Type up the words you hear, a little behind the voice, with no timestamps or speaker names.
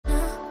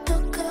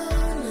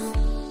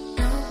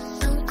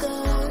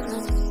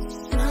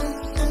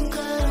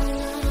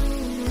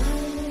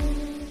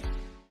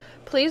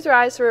Please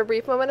rise for a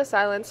brief moment of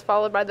silence,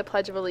 followed by the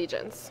Pledge of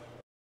Allegiance.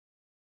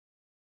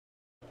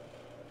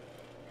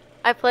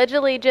 I pledge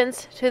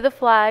allegiance to the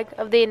flag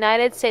of the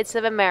United States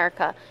of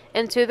America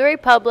and to the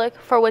republic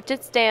for which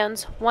it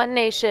stands, one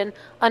nation,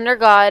 under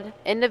God,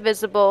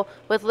 indivisible,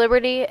 with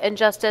liberty and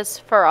justice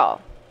for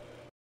all.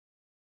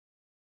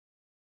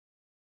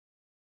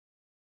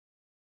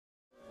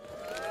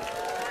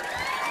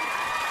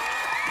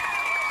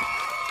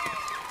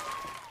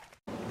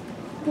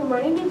 Good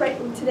morning, New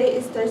Brighton. Today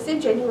is Thursday,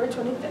 January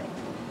 25th.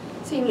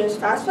 Seniors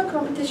FAFSA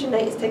competition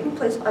night is taking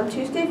place on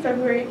Tuesday,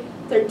 February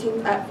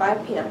 13th at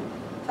 5 p.m.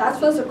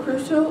 FAFSA is a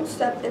crucial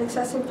step in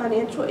accessing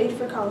financial aid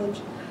for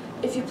college.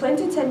 If you plan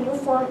to attend, your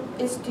form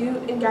is due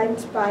in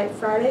guidance by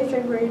Friday,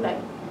 February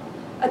 9th.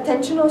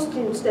 Attention all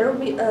students, there will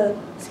be a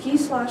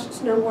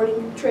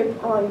ski/snowboarding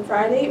trip on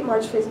Friday,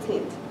 March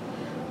 15th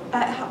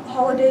at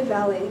Holiday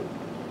Valley.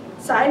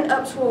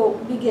 Sign-ups will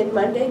begin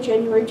Monday,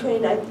 January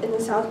 29th in the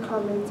South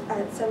Commons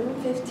at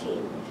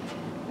 7:15.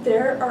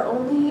 There are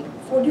only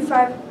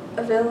 45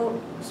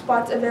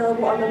 spots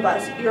available on the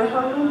bus. Your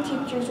homeroom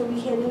teachers will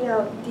be handing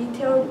out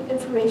detailed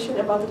information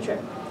about the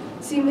trip.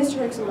 See Mr.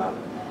 Hickson about.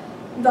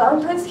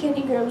 Valentine's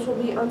candy grams will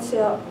be on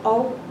sale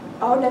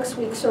all next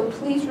week, so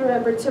please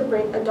remember to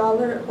bring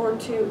 $1 or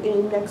 $2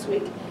 in next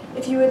week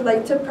if you would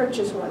like to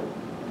purchase one.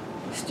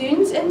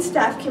 Students and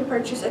staff can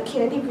purchase a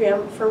candy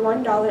gram for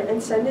 $1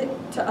 and send it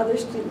to other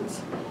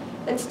students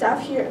and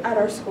staff here at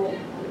our school.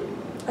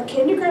 A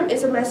candy gram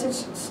is a message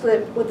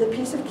slip with a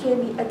piece of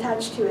candy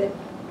attached to it.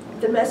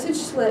 The message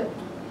slip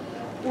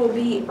will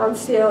be on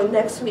sale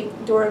next week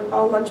during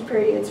all lunch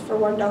periods for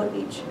 $1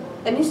 each.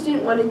 Any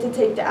student wanting to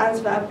take the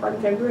ASVAB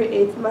on February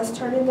 8th must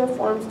turn in their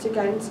forms to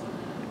guidance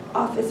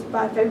office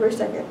by February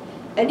 2nd.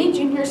 Any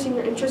junior or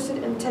senior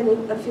interested in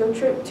attending a field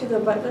trip to the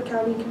Butler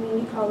County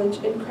Community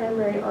College in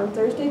Cranberry on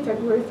Thursday,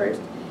 February 1st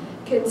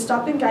can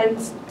stop in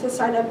guidance to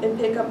sign up and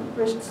pick up a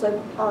permission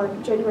slip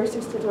on January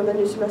 16th when the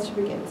new semester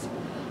begins.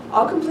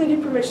 All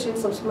completed permission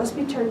slips must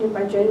be turned in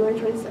by January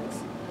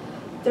 26th.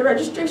 The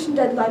registration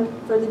deadline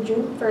for the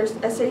June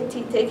 1st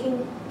SAT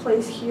taking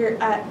place here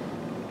at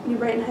New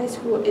Brighton High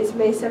School is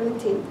May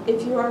 17th.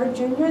 If you are a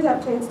junior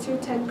that plans to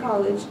attend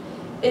college,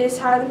 it is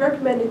highly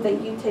recommended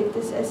that you take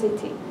this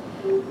SAT.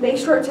 Make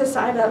sure to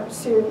sign up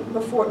soon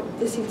before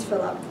the seats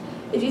fill up.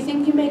 If you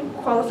think you may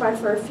qualify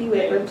for a fee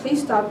waiver,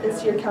 please stop and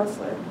see your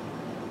counselor.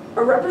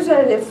 A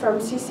representative from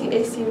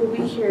CCAC will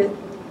be here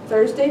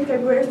Thursday,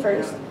 February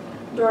 1st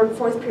during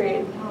 4th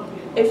period.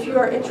 If you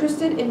are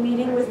interested in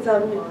meeting with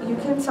them, you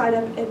can sign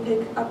up and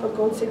pick up a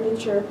gold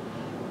signature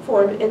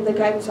form in the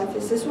guidance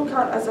office. This will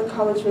count as a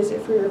college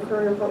visit for your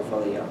career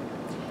portfolio.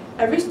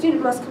 Every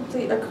student must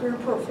complete a career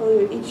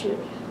portfolio each year.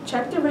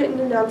 Check the written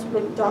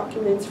announcement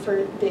documents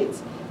for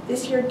dates.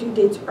 This year due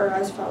dates are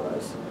as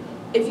follows.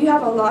 If you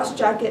have a lost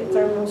jacket,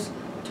 thermals,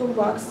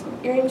 toolbox,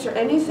 earrings, or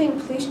anything,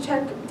 please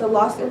check the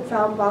lost and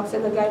found box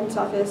in the guidance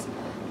office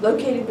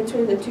located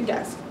between the two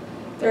desks.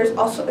 There is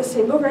also a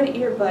single red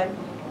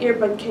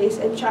earbud case,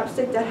 and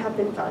chapstick that have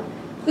been found.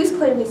 Please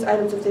claim these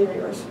items if they are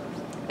yours.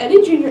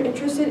 Any junior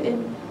interested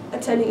in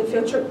attending a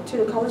field trip to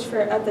the college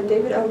fair at the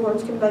David L.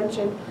 Lawrence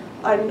Convention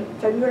on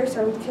February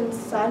 7th can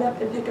sign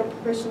up and pick up a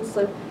permission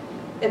slip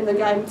in the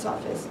guidance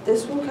office.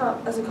 This will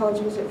count as a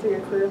college visit for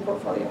your career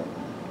portfolio.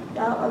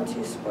 Now on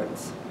to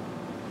sports.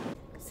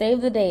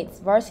 Save the dates.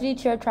 Varsity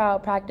cheer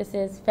tryout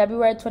practices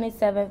February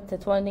 27th to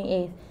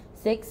 28th,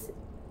 6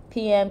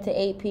 p.m. to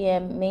 8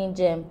 p.m. main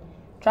gym.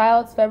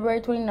 Tryouts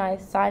February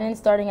 29th, sign-in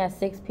starting at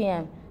 6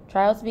 p.m.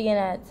 Tryouts begin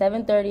at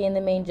 7:30 in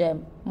the main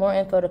gym. More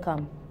info to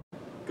come.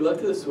 Good luck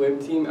to the swim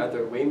team at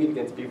their away meet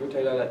against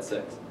Beaverton at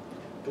 6.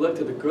 Good luck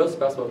to the girls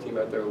basketball team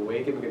at their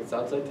away game against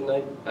Southside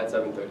tonight at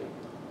 7:30.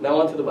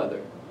 Now on to the weather.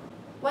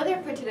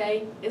 Weather for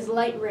today is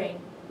light rain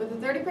with a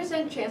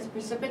 30% chance of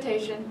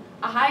precipitation,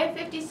 a high of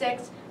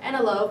 56 and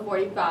a low of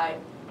 45.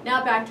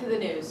 Now back to the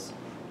news.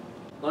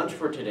 Lunch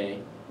for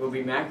today will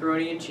be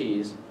macaroni and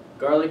cheese,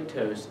 garlic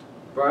toast,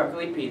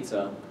 broccoli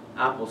pizza,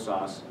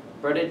 applesauce,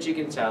 breaded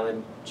chicken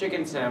salad,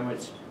 chicken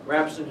sandwich,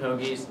 wraps and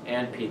hoagies,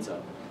 and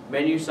pizza.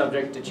 Menu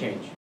subject to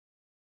change.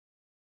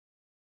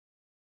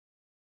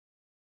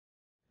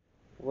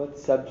 What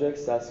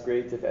subjects,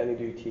 grades, if any,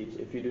 do you teach?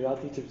 If you do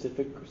not teach a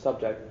specific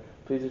subject,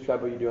 please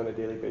describe what you do on a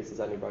daily basis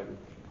at New Brighton.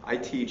 I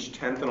teach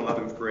 10th and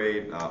 11th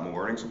grade. I'm a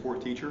learning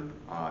support teacher,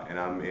 and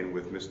I'm in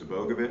with Mr.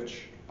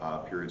 Bogovich,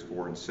 periods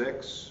 4 and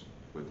 6,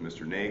 with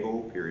Mr.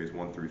 Nagel, periods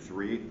 1 through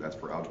 3, that's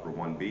for Algebra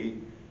 1B,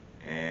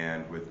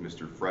 and with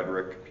Mr.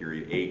 Frederick,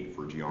 period 8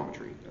 for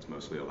geometry. That's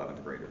mostly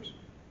 11th graders.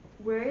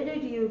 Where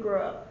did you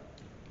grow up?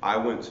 I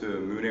went to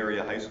Moon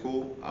Area High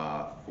School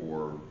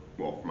for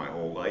my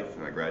whole life,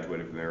 and I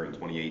graduated from there in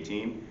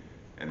 2018.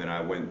 And then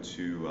I went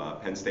to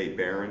Penn State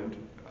Behrend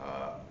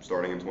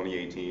starting in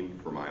 2018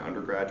 for my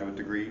undergraduate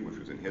degree, which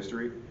was in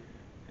history.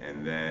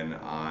 And then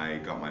I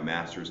got my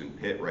master's in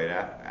Pitt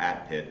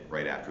at Pitt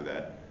right after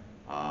that,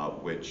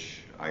 which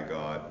I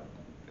got.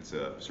 It's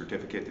a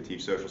certificate to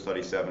teach social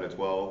studies 7 to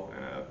 12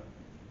 and a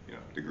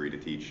degree to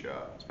teach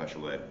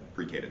special ed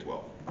pre-K to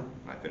 12. And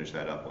I finished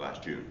that up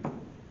last June.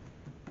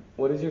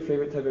 What is your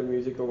favorite type of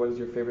music, or what is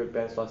your favorite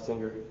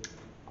band/singer?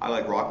 I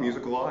like rock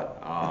music a lot.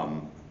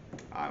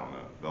 I don't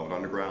know, Velvet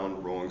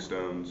Underground, Rolling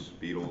Stones,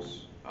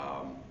 Beatles.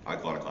 I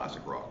like a lot of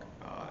classic rock,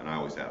 and I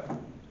always have.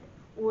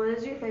 What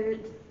is your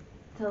favorite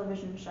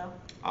television show?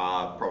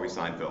 Probably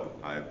Seinfeld.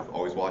 I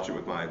always watch it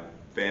with my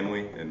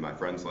family, and my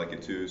friends like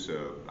it too,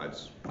 so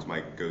it's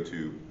my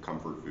go-to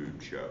comfort food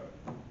show.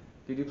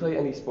 Did you play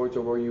any sports,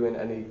 or were you in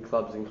any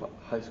clubs in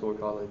high school or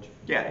college?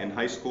 Yeah, in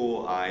high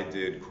school I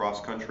did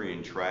cross country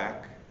and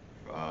track.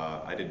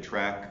 I did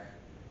track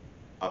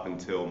up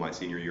until my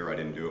senior year. I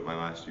didn't do it my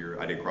last year.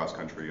 I did cross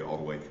country all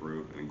the way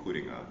through,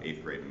 including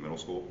 8th grade and middle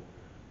school.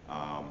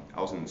 I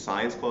was in the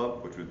science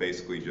club, which was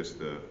basically just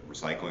the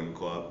recycling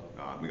club.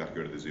 We got to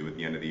go to the zoo at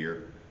the end of the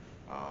year.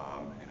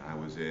 And I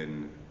was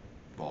in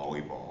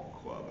volleyball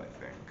club, I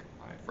think,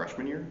 my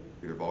freshman year,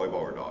 either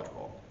volleyball or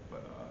dodgeball.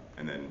 But,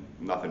 and then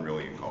nothing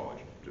really in college,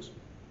 just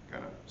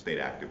kind of stayed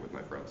active with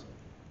my friends.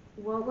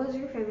 What was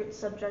your favorite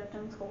subject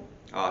in school?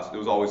 It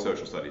was always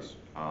social studies.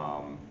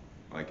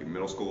 Like in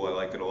middle school, I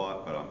liked it a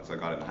lot, but as I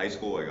got into high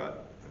school,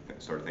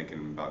 started thinking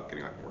about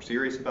getting more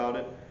serious about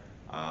it,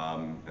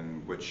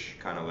 and which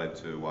kind of led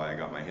to why I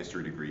got my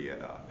history degree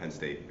at Penn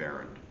State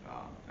Barron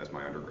as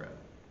my undergrad.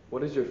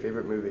 What is your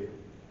favorite movie?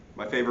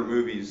 My favorite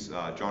movie's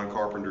John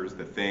Carpenter's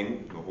The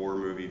Thing, the horror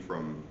movie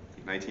from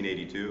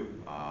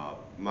 1982. I'm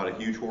not a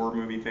huge horror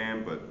movie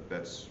fan, but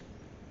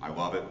I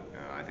love it,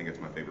 and I think it's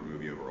my favorite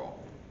movie overall.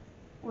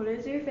 What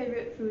is your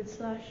favorite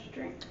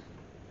food/drink?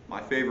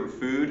 My favorite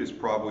food is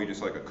probably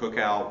just like a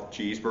cookout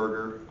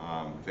cheeseburger.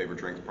 Favorite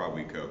drink is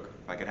probably Coke.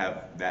 If I could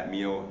have that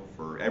meal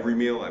for every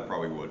meal, I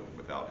probably would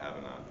without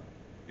having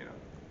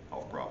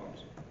health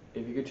problems.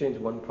 If you could change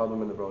one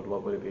problem in the world,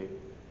 what would it be?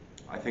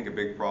 I think a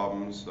big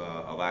problem's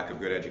a lack of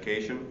good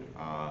education,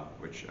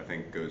 which I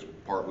think goes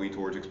partly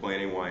towards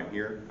explaining why I'm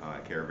here. I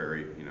care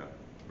very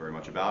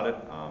much about it.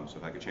 So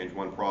if I could change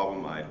one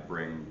problem, I'd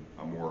bring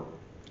a more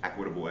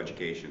equitable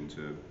education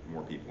to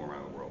more people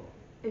around the world.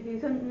 If you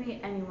couldn't meet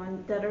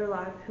anyone, dead or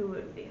alive, who would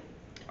it be?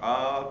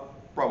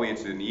 Probably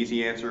it's an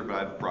easy answer, but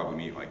I'd probably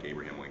meet like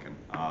Abraham Lincoln.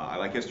 I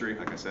like history,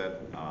 like I said.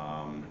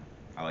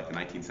 I like the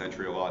 19th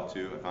century a lot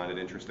too. I find it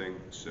interesting.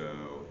 So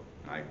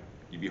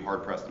you'd be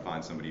hard pressed to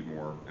find somebody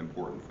more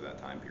important for that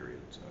time period.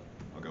 So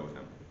I'll go with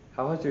him.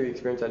 How has your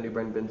experience at New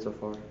Brighton been so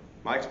far?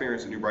 My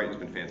experience at New Brighton's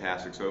been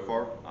fantastic so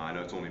far. I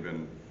know it's only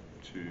been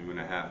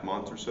 2.5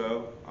 months or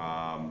so,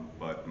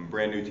 but I'm a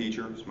brand new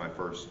teacher. It's my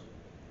first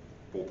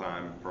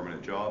full-time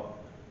permanent job.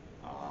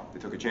 They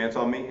took a chance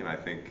on me, and I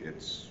think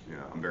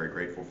I'm very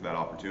grateful for that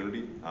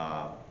opportunity.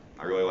 I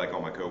really like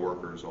all my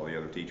coworkers, all the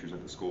other teachers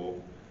at the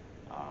school.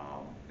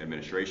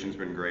 Administration's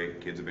been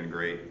great, kids have been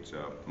great,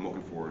 so I'm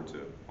looking forward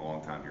to a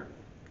long time here.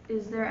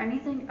 Is there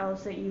anything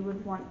else that you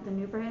would want the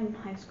New Brighton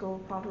High School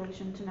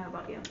population to know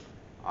about you?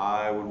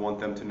 I would want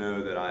them to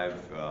know that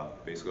I've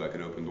basically like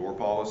an open door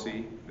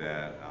policy,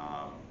 that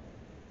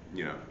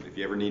if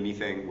you ever need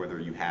anything, whether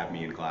you have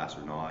me in class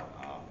or not,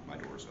 my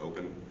door's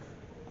open.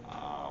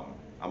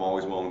 I'm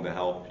always willing to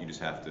help. You just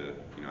have to,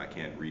 I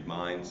can't read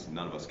minds.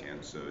 None of us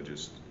can. So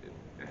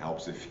it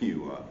helps if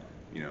you,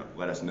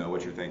 let us know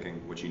what you're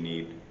thinking, what you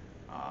need.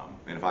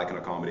 And if I can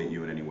accommodate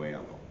you in any way, I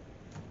will.